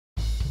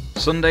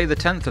Sunday the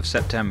 10th of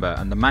September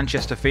and the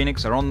Manchester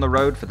Phoenix are on the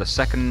road for the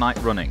second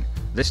night running,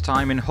 this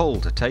time in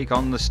Hull to take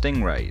on the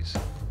Stingrays.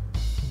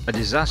 A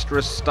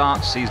disastrous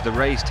start sees the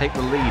Rays take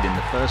the lead in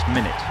the first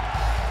minute.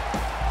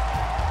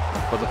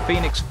 But the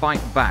Phoenix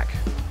fight back,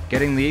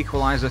 getting the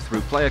equaliser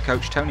through player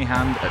coach Tony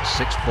Hand at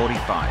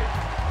 6:45.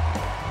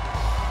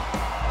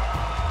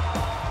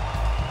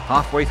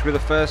 Halfway through the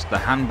first, the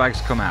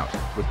handbags come out,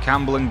 with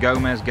Campbell and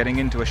Gomez getting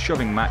into a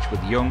shoving match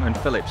with Young and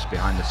Phillips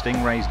behind the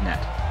Stingrays'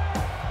 net.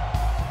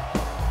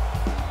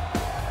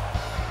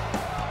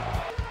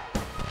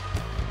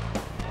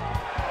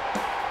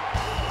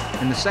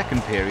 In the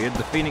second period,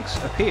 the Phoenix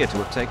appear to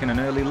have taken an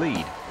early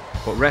lead,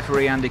 but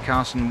referee Andy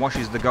Carson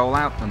washes the goal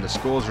out and the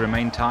scores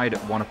remain tied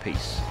at 1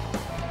 apiece.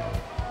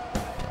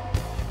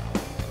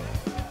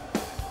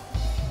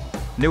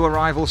 New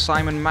arrival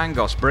Simon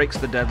Mangos breaks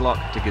the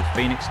deadlock to give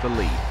Phoenix the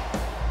lead.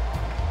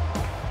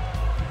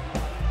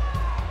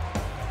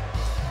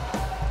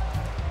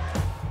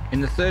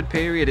 In the third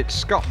period, it's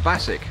Scott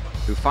Bassick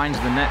who finds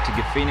the net to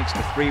give Phoenix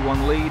the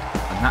 3-1 lead,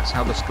 and that's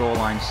how the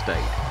scoreline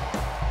stayed.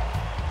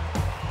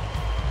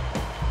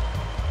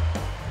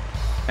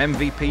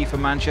 MVP for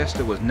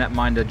Manchester was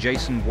netminder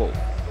Jason Wolfe,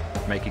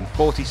 making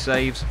 40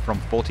 saves from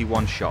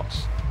 41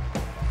 shots.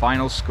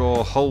 Final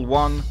score: Hull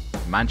 1,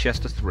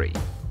 Manchester 3.